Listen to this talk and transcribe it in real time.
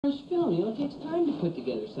First film, you know, it takes time to put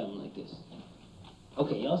together something like this.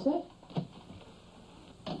 Okay, you all set?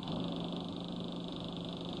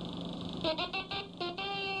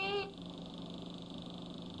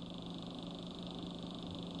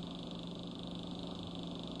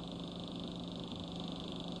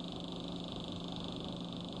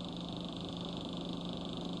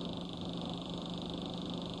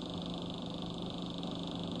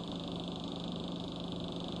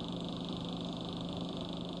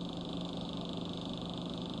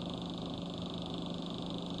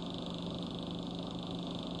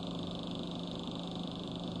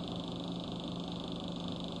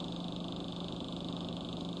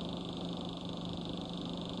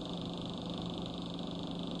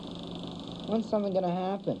 When's something gonna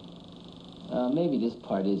happen? Maybe this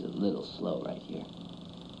part is a little slow right here.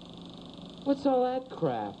 What's all that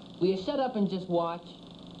crap? Will you shut up and just watch?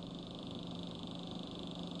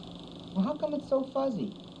 Well, how come it's so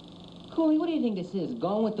fuzzy? Cooley, what do you think this is?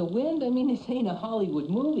 Gone with the Wind? I mean, this ain't a Hollywood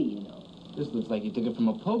movie, you know. This looks like you took it from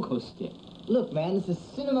a pogo stick. Look, man, this is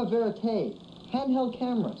cinema verite. Handheld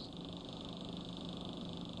cameras.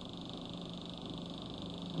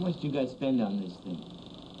 How much do you guys spend on this thing?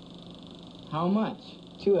 How much?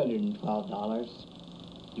 $212.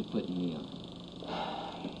 You're putting me on.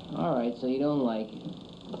 All right, so you don't like it.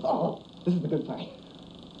 Oh, this is the good part.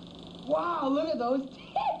 Wow, look at those tits!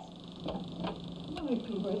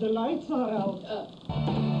 Michael, where the lights are out.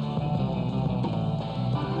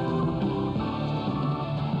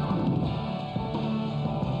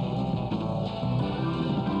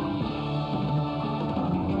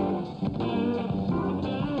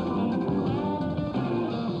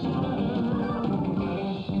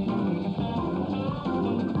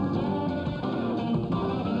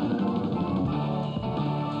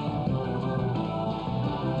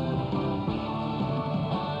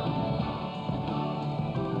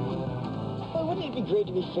 Wouldn't it be great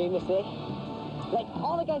to be famous, eh? Like,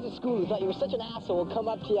 all the guys at school who thought you were such an asshole would come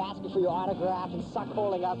up to you, ask you for your autograph, and suck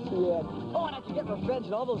holding up to you. Oh, and I could get revenge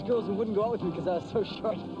on all those girls who wouldn't go out with me because I was so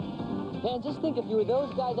short. Man, just think if you were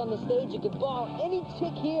those guys on the stage, you could borrow any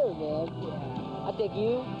chick here, man. Yeah. I'd take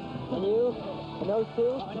you, and those two.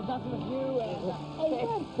 Oh, and a dozen of you. Hey,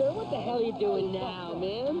 sir, what the hell are you doing now,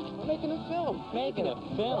 man? I'm making a film. Making a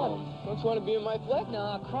film? Don't you want to be in my flick? No,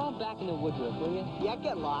 crawl back in the woodwork, will you? Yeah,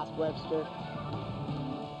 get lost, Webster.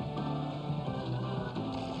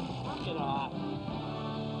 Get off.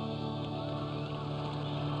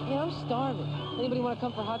 Yeah, I'm starving. Anybody want to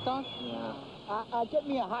come for a hot dog? Yeah. Get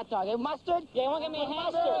me a hot dog. Hey, mustard? Yeah, you want to get me a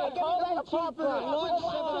hamster? Get me like a proper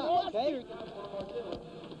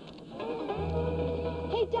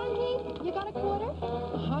Hey, Donkey, you got a quarter?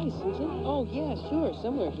 Hi, Susan. Oh, yeah, sure.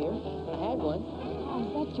 Somewhere here. I had one.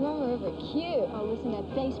 Oh, that drummer over cute. Oh, listen, that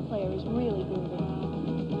bass player is really groovy.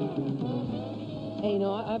 Hey, you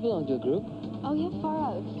know, I belong to a group. Oh, yeah,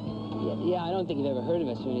 far out. Yeah, I don't think you've ever heard of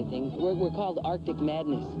us or anything. We're called Arctic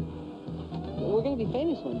Madness. We're going to be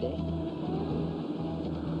famous one day.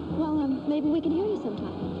 Well, maybe we can hear you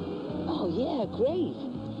sometime. Oh, yeah, great.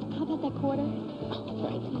 How about that quarter? Oh,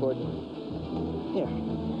 right, the quarter. Here.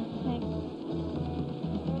 Thanks.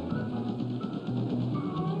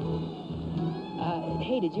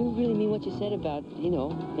 Hey, did you really mean what you said about,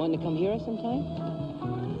 wanting to come hear us sometime?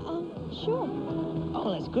 Sure.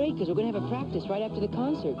 Oh, that's great, because we're going to have a practice right after the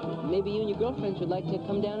concert. Maybe you and your girlfriends would like to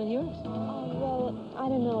come down and hear us. Oh, well, I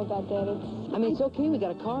don't know about that. I mean, it's okay. We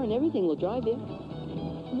got a car and everything. We'll drive you.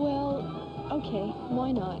 Well, okay.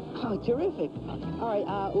 Why not? Oh, terrific. All right,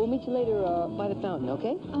 we'll meet you later by the fountain,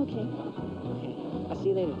 okay? Okay. Okay. I'll see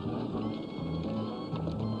you later.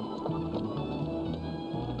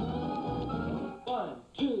 One,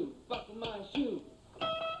 two, buckle my shoe.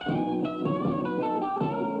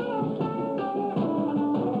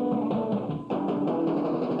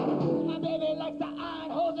 My baby likes to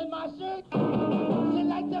iron holes in my shirt. She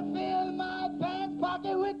likes to fill my pants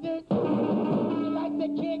pocket with dirt. She likes to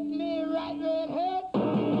kick me right where it hurts.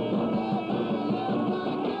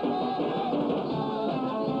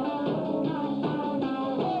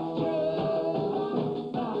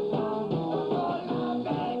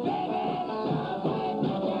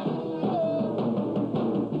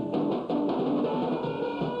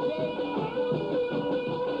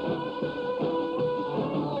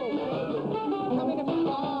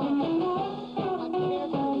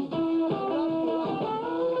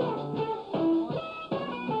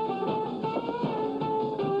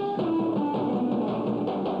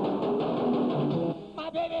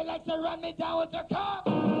 Run me down with the car.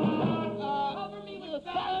 Cover me with the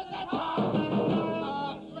fellas that talk.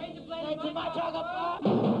 Raise the blade to my juggle.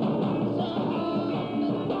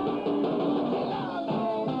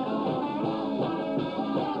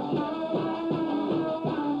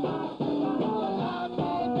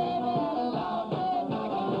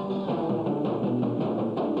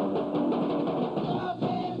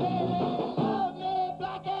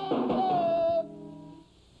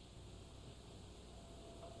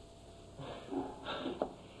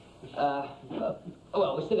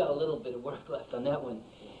 still got a little bit of work left on that one.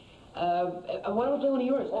 Why don't we play one of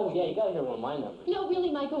yours? Oh, yeah, you gotta hear one of my numbers. No, really,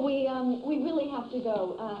 Michael, we really have to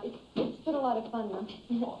go. It's been a lot of fun, though.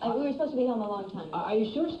 We were supposed to be home a long time ago. Are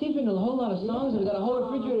you sure Steve's bringing a whole lot of songs? We got a whole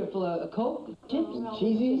refrigerator full of Coke, chips, Well,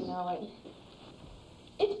 cheesies?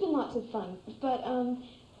 It's been lots of fun, but,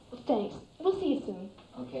 thanks. We'll see you soon.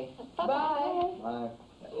 Okay. Bye. Bye.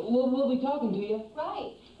 We'll be talking to you.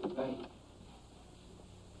 Right. Right.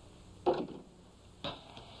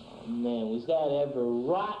 Oh, man, was that ever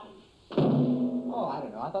rotten? Oh, I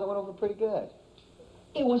don't know. I thought it went over pretty good.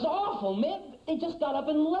 It was awful, man. They just got up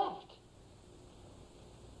and left.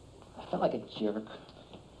 I felt like a jerk.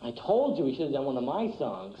 I told you we should have done one of my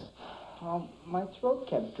songs. Well, my throat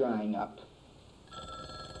kept drying up.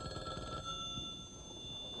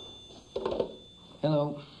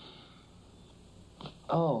 Hello.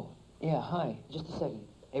 Oh, yeah, hi. Just a second.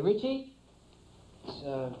 Hey, Richie? It's,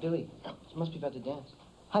 Billy. You must be about to dance.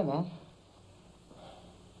 Hi, man.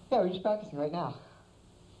 Yeah, we're just practicing right now.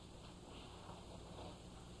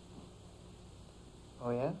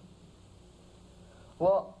 Oh, yeah?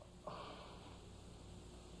 Well...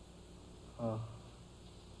 Oh.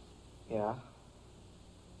 Yeah.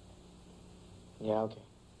 Yeah, okay.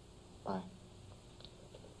 Bye.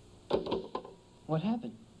 What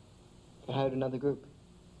happened? I hired another group.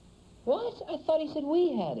 What? I thought he said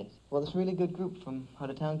we had it. Well, this really good group from out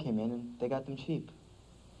of town came in, and they got them cheap.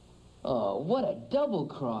 Oh, what a double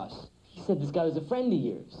cross. He said this guy was a friend of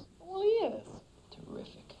yours. Well, he is.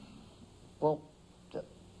 Terrific. Well,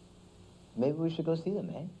 maybe we should go see them,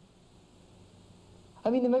 eh? I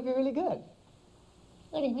mean, they might be really good.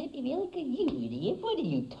 Well, they might be really good. You idiot. What are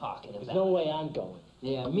you talking about? There's no way I'm going.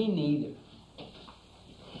 Yeah, me neither.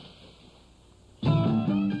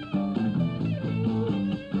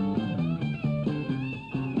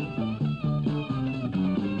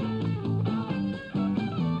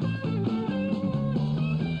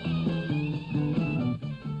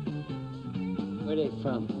 Where are they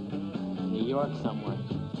from? New York somewhere.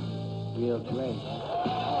 Real great.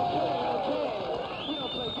 We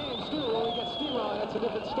don't play games, do we? When we get steamrolling, that's a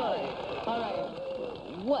different story. All right.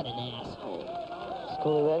 What an asshole. Is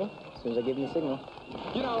Cooley ready? As soon as I give him the signal.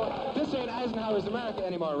 You know, this ain't Eisenhower's America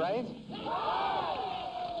anymore, right?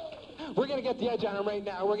 We're going to get the edge on him right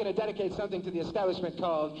now. We're going to dedicate something to the establishment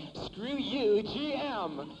called Screw You,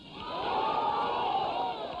 GM.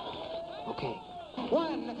 Okay.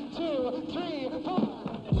 1, 2, 3, 4.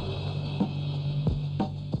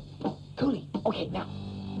 Cooley. Okay, now.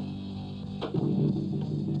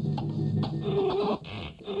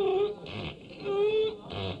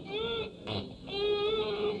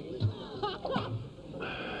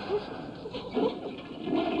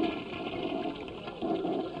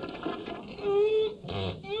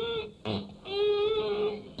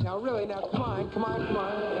 Now, really, now, come on,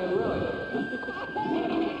 and really.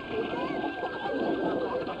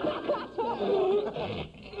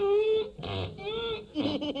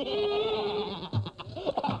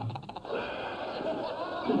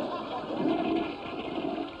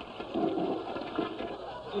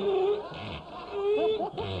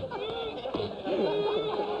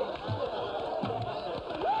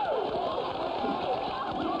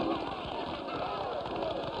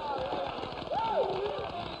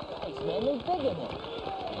 Thanks, man. They're digging it.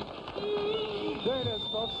 There it is,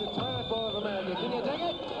 folks, the Toilet Bowl of America. Can you dig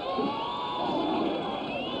it?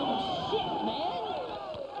 Shit, man.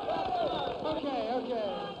 Okay,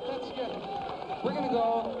 that's good. We're going to go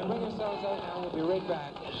and bring ourselves out now. We'll be right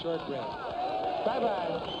back. A short break. Bye-bye.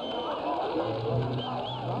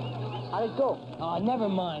 How'd it go? Oh, never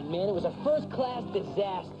mind, man. It was a first-class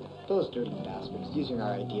disaster. Those dirty bastards using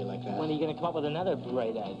our idea like that. When are you going to come up with another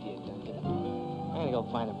bright idea, Duncan? I'm going to go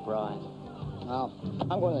find a broad. Well,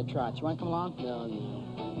 I'm going to the trot. You want to come along? No.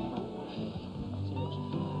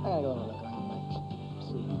 I gotta go to the liquor.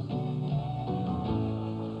 See.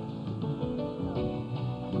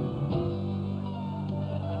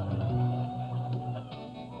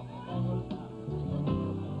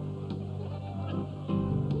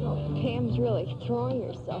 Pam's really throwing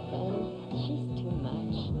herself at him. She's too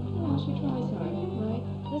much. Oh, she tries hard, right?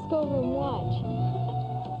 Let's go over and watch.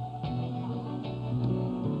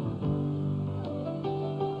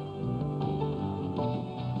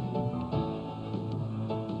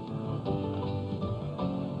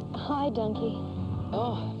 Hi, Dunky.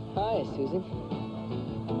 Oh, hi, Susan.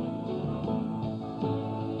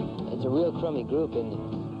 It's a real crummy group, isn't it?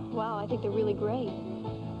 Wow, I think they're really great.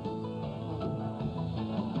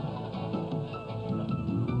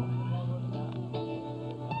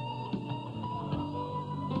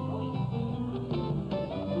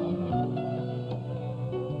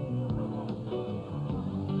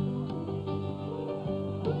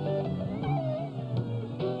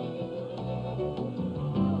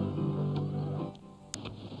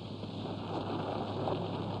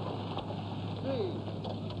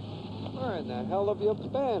 in the hell have you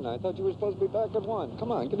been? I thought you were supposed to be back at 1.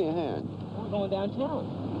 Come on, give me a hand. We're going downtown.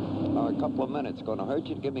 A couple of minutes. Going to hurt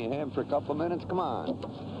you to give me a hand for a couple of minutes? Come on.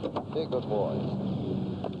 Be good boys.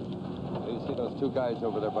 Hey, you see those 2 guys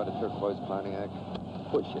over there by the turquoise Pontiac?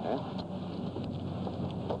 Push it, eh?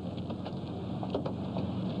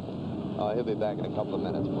 Oh, he'll be back in a couple of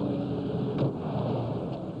minutes, boys.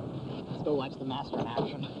 Let's go watch the master in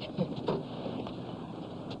action.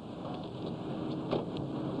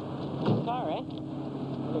 Car, eh?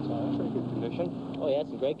 Looks in pretty good condition. Oh, yeah,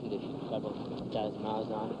 it's in great condition. Several 50,000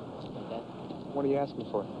 miles on it, something like that. What are you asking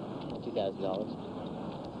for? $2,000.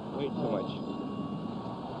 Way too much.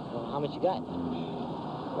 Well, how much you got?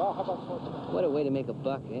 Well, how about 4? What a way to make a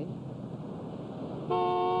buck, eh?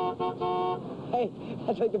 Hey,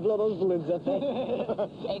 I'd like to blow those balloons up, eh?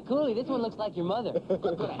 Hey, Cooley, this one looks like your mother.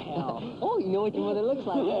 What the hell? Oh, you know what your mother looks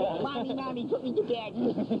like, eh? Mommy, put me to bed.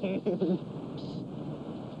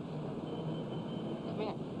 Come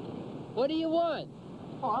here. What do you want?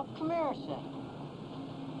 Oh, come here a sec.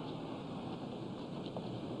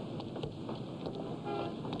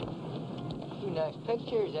 Two nice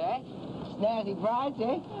pictures, eh? Snazzy brides,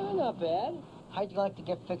 eh? Oh, not bad. How'd you like to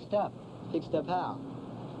get fixed up? Fixed up how?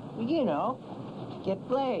 Well, you know, get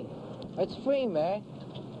played. It's free, man.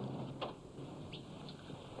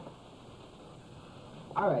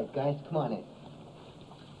 All right, guys, come on in.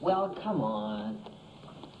 Well, come on.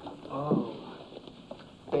 Oh.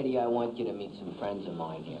 Betty, I want you to meet some friends of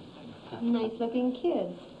mine here. Nice-looking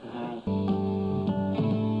kids. Hi.